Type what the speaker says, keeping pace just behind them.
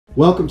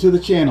Welcome to the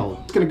channel.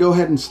 I'm gonna go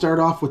ahead and start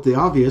off with the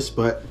obvious,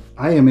 but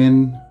I am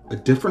in a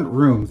different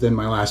room than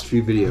my last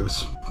few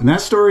videos. And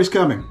that story's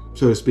coming,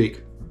 so to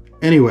speak.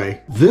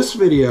 Anyway, this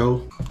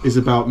video is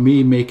about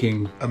me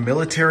making a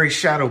military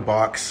shadow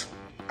box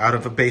out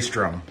of a bass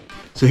drum.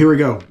 So here we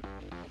go.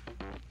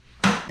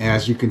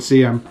 As you can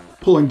see, I'm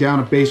pulling down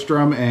a bass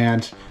drum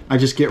and I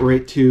just get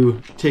right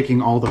to taking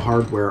all the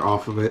hardware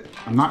off of it.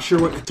 I'm not sure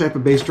what type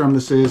of bass drum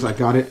this is. I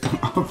got it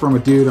from a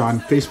dude on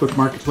Facebook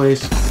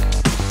Marketplace.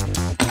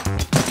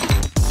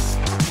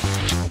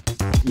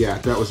 Yeah,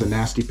 that was a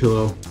nasty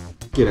pillow.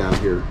 Get out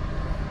of here.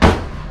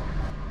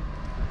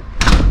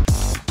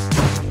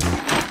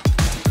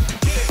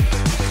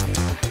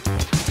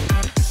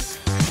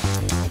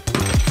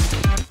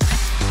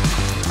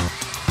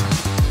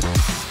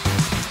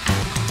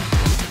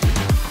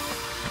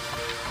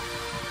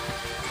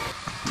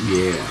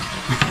 Yeah.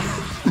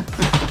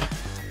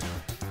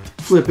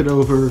 Flip it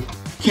over,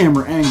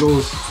 camera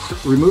angles,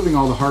 removing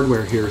all the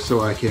hardware here so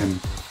I can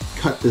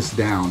cut this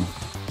down.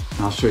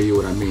 I'll show you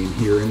what I mean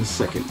here in a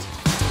second.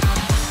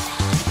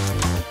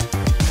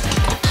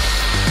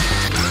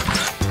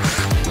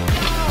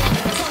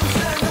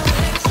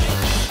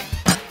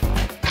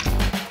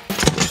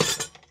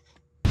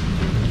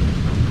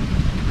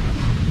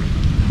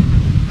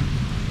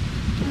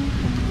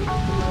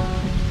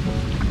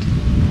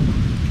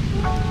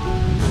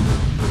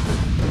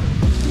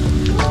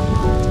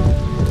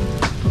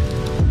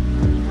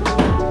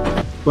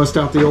 Bust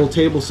out the old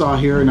table saw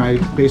here, and I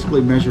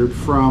basically measured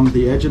from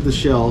the edge of the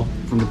shell,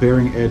 from the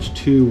bearing edge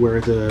to where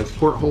the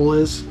porthole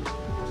is,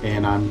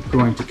 and I'm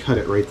going to cut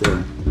it right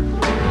there.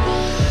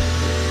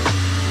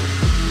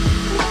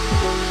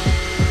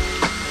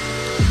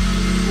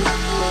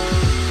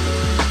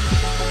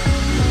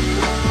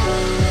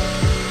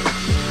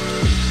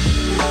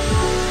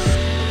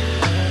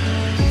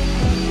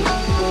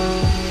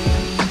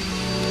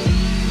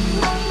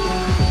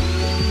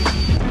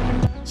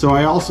 So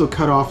I also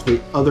cut off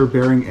the other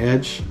bearing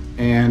edge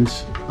and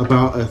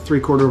about a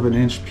 3/4 of an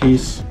inch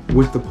piece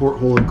with the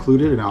porthole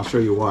included, and I'll show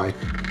you why.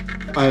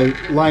 I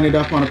line it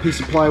up on a piece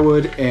of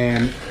plywood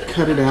and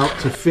cut it out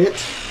to fit.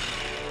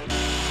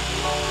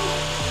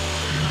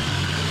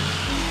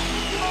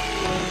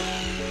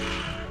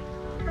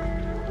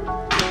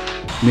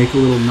 Make a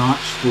little notch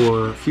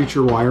for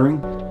future wiring.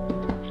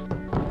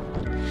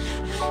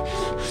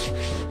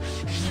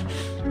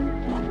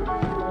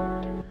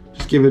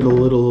 Give it a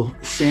little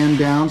sand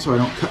down so I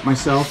don't cut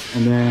myself,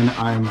 and then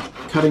I'm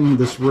cutting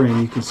this ring.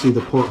 You can see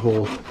the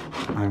porthole.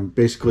 I'm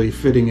basically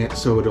fitting it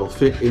so it'll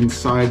fit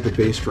inside the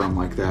bass drum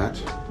like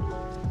that.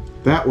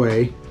 That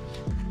way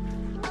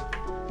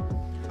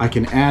I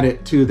can add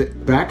it to the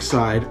back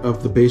side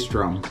of the bass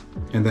drum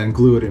and then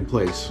glue it in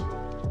place.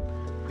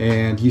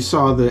 And you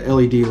saw the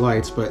LED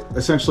lights, but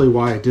essentially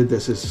why I did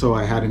this is so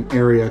I had an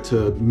area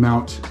to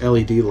mount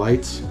LED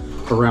lights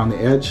around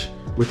the edge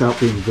without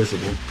being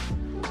visible.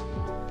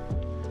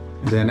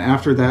 And then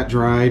after that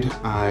dried,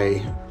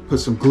 I put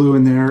some glue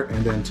in there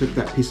and then took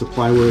that piece of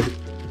plywood,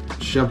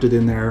 shoved it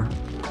in there,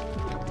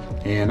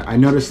 and I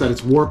noticed that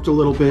it's warped a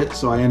little bit,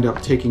 so I end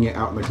up taking it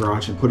out in the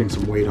garage and putting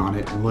some weight on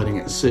it and letting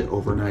it sit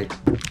overnight.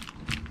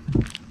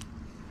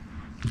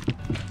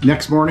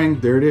 Next morning,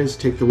 there it is,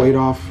 take the weight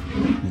off,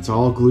 it's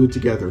all glued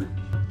together.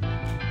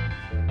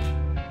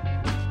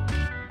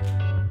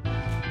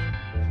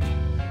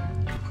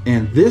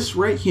 And this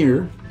right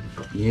here,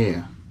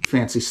 yeah,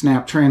 fancy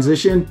snap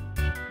transition.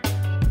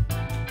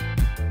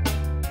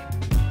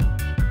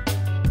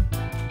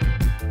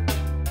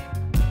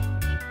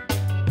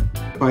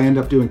 I end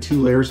up doing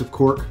 2 layers of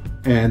cork,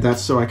 and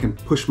that's so I can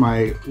push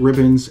my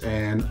ribbons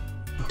and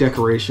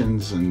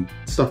decorations and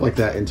stuff like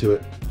that into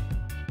it.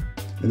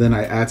 And then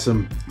I add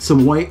some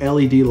white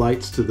LED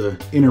lights to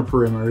the inner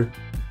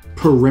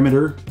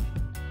perimeter,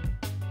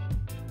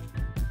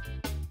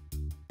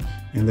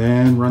 and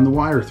then run the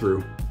wire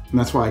through. And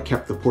that's why I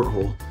kept the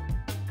porthole.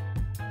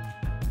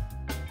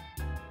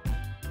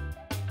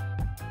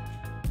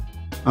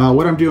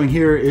 What I'm doing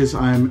here is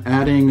I'm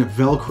adding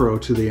Velcro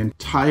to the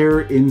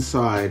entire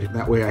inside.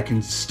 That way I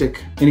can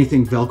stick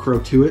anything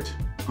Velcro to it,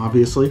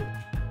 obviously.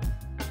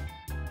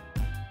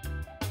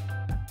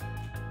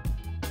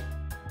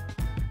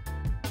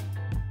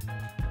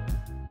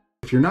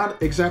 If you're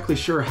not exactly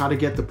sure how to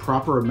get the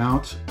proper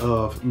amount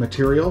of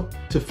material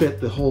to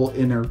fit the whole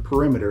inner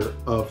perimeter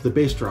of the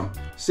bass drum,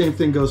 same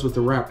thing goes with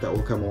the wrap that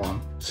will come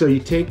along. So you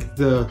take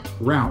the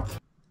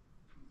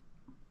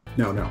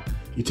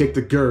you take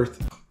the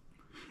girth.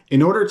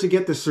 In order to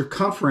get the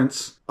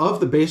circumference of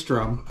the bass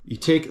drum, you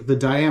take the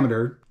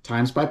diameter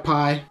times by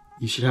pi.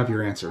 You should have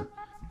your answer.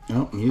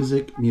 Oh,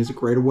 music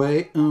right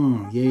away.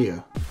 Oh, yeah.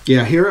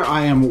 Yeah, here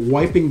I am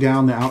wiping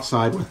down the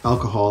outside with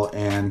alcohol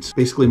and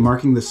basically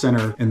marking the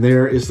center. And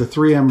there is the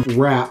 3M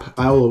wrap.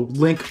 I will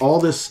link all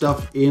this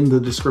stuff in the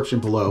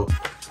description below.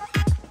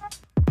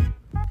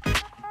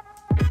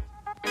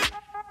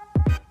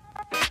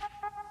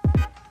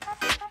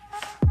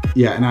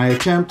 Yeah, and I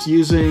attempt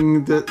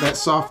using that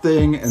soft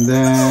thing, and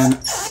then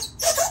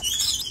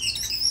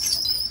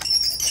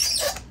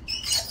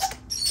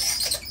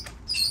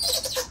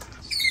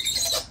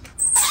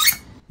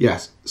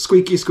Yes,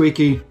 squeaky,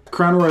 squeaky.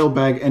 Crown Royal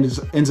bag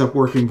ends up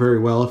working very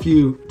well if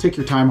you take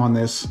your time on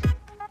this.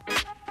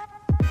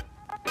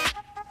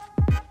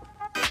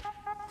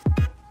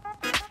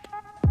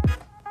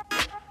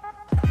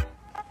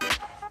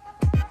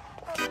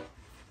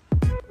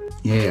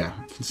 Yeah,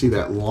 you can see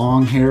that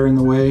long hair in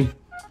the way.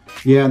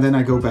 Yeah, and then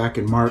I go back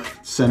and mark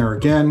center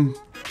again,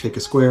 take a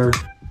square,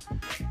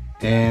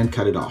 and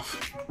cut it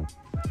off.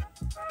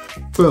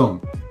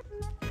 Boom.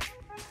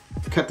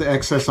 Cut the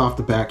excess off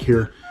the back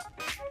here.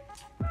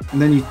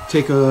 And then you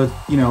take a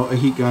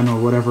heat gun or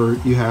whatever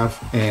you have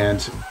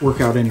and work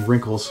out any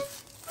wrinkles.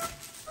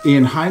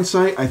 In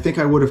hindsight, I think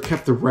I would have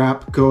kept the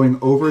wrap going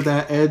over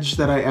that edge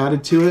that I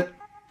added to it.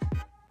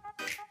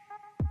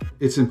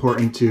 It's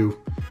important to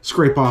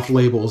scrape off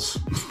labels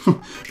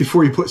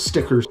before you put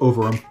stickers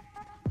over them.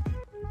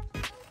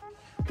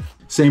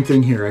 Same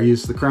thing here. I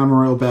used the Crown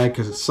Royal bag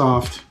because it's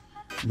soft,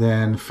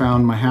 then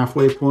found my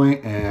halfway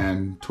point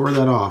and tore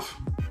that off.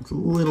 It's a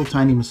little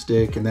tiny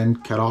mistake, and then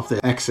cut off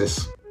the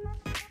excess.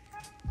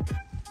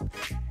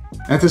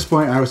 At this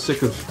point, I was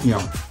sick of,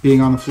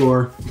 being on the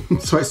floor,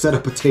 so I set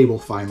up a table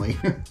finally.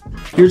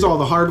 Here's all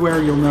the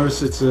hardware. You'll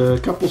notice it's a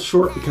couple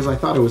short because I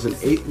thought it was an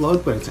 8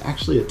 lug, but it's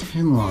actually a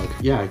 10 lug.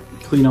 Yeah, I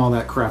clean all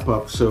that crap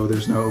up so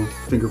there's no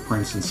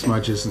fingerprints and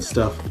smudges and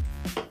stuff.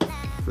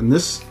 And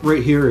this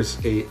right here is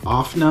a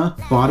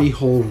OFNA body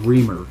hole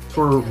reamer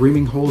for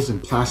reaming holes in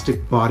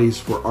plastic bodies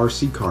for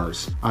RC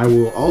cars. I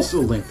will also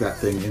link that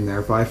thing in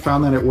there, but I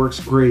found that it works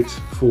great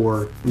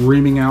for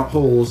reaming out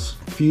holes.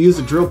 If you use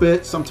a drill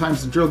bit,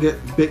 sometimes the drill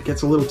bit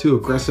gets a little too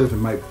aggressive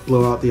and might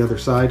blow out the other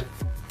side.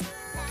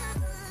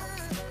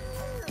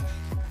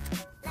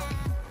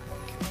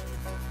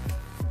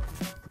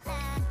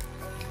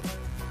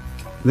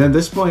 Then at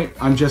this point,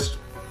 I'm just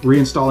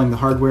reinstalling the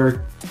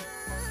hardware.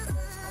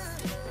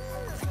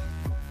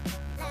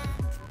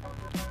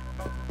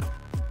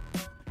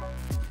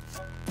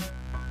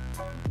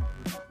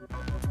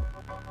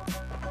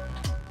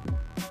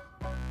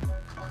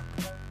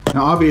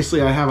 Now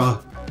obviously I have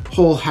a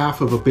whole half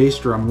of a bass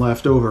drum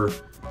left over,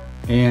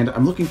 and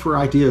I'm looking for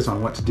ideas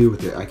on what to do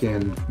with it. I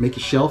can make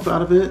a shelf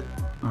out of it.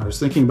 I was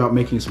thinking about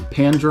making some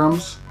pan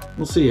drums.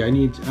 We'll see. Let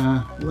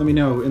me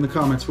know in the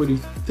comments, what do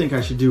you think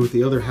I should do with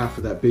the other half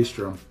of that bass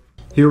drum?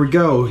 Here we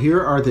go. Here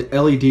are the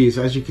LEDs.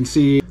 As you can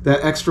see,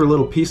 that extra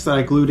little piece that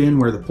I glued in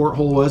where the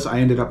porthole was, I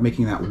ended up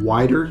making that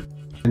wider.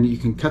 And you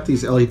can cut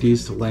these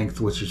LEDs to length,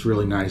 which is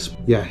really nice.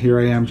 Yeah, here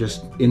I am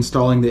just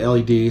installing the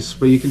LEDs.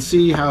 But you can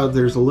see how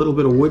there's a little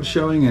bit of wood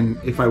showing, and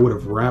if I would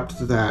have wrapped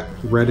that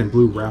red and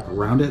blue wrap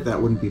around it,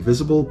 that wouldn't be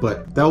visible,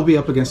 but that will be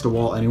up against a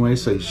wall anyway,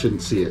 so you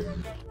shouldn't see it.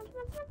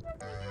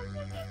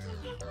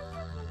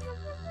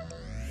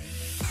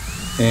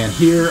 And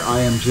here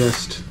I am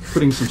just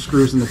putting some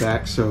screws in the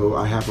back so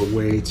I have a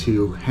way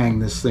to hang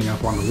this thing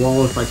up on the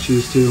wall if I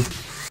choose to.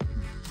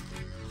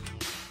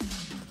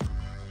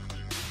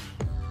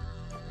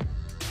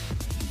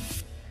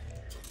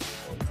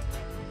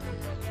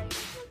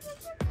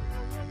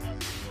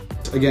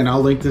 Again,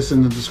 I'll link this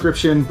in the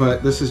description,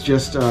 but this is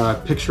just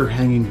a picture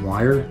hanging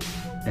wire,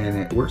 and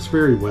it works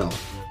very well.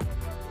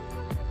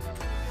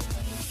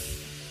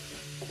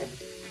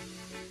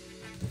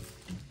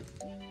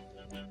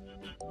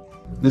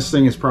 This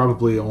thing is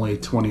probably only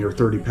 20 or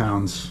 30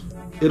 pounds.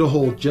 It'll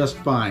hold just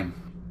fine.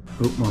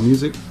 Oh, more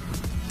music.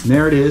 And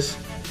there it is.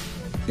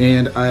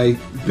 And I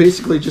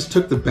basically just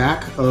took the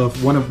back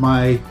of one of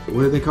my,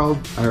 what are they called?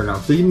 I don't know.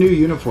 The new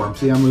uniform.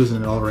 See, I'm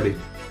losing it already.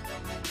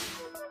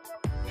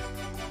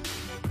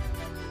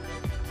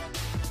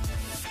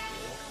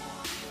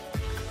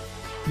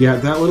 Yeah,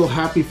 that little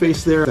happy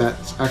face there,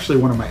 that's actually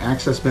one of my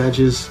access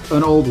badges,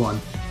 an old one.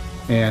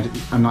 And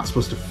I'm not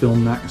supposed to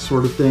film that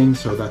sort of thing,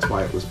 so that's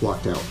why it was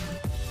blocked out.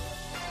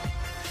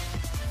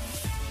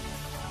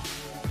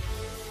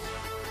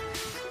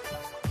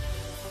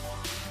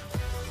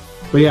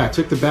 But yeah, I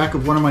took the back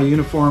of one of my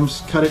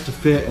uniforms, cut it to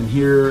fit, and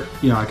here,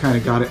 I kind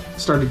of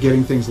started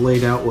getting things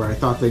laid out where I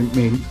thought they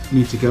may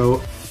need to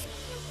go.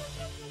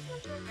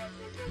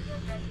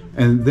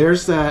 And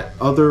there's that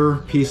other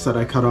piece that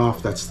I cut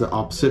off, that's the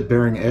opposite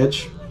bearing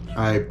edge.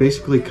 I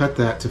basically cut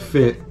that to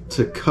fit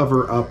to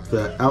cover up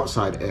the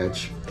outside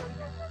edge.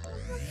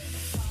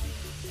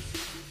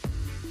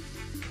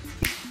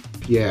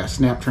 Yeah,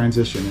 snap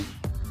transition.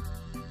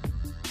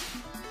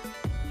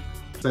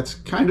 That's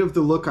kind of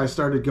the look I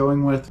started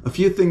going with. A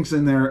few things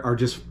in there are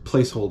just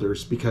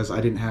placeholders because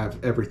I didn't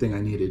have everything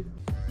I needed.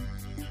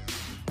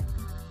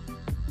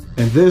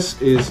 And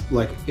this is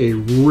like a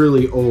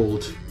really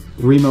old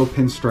Remo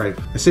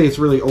pinstripe. I say it's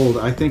really old.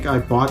 I think I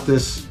bought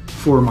this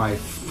for my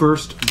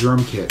first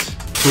drum kit.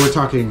 So we're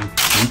talking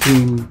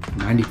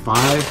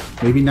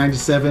 1995, maybe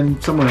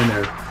 97, somewhere in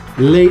there.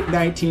 Late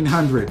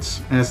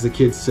 1900s, as the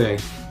kids say.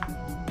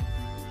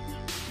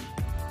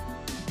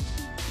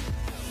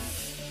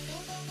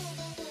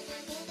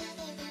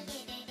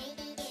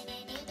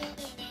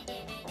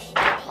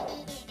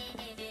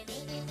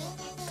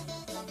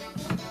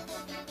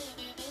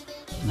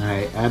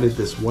 I added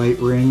this white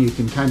ring. You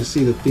can kind of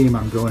see the theme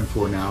I'm going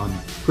for now. I'm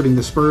putting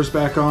the spurs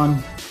back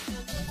on.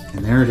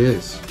 And there it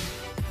is.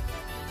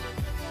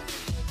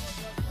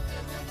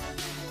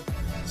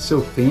 So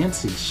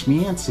fancy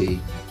schmancy.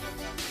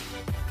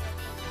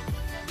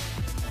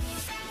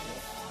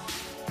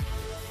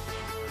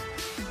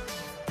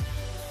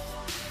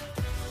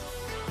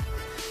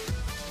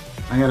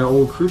 I got an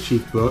old crew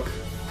chief book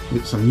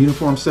with some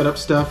uniform setup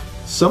stuff.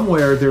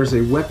 Somewhere there's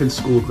a weapons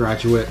school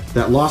graduate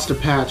that lost a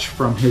patch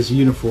from his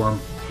uniform.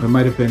 It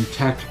might have been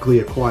tactically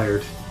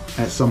acquired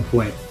at some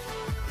point.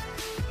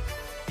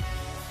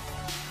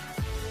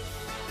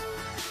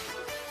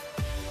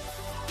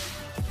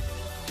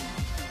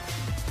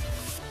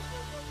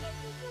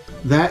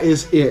 That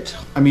is it.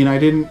 I mean, I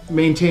didn't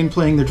maintain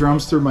playing the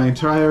drums through my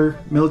entire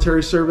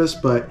military service,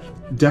 but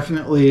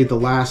definitely the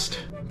last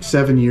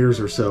 7 years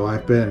or so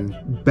I've been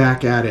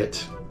back at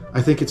it.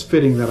 I think it's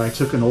fitting that I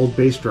took an old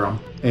bass drum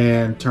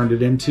and turned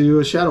it into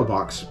a shadow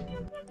box.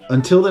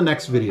 Until the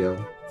next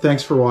video,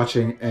 thanks for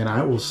watching, and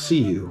I will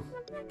see you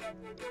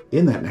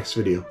in that next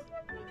video.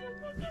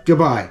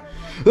 Goodbye.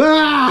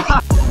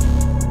 Ah!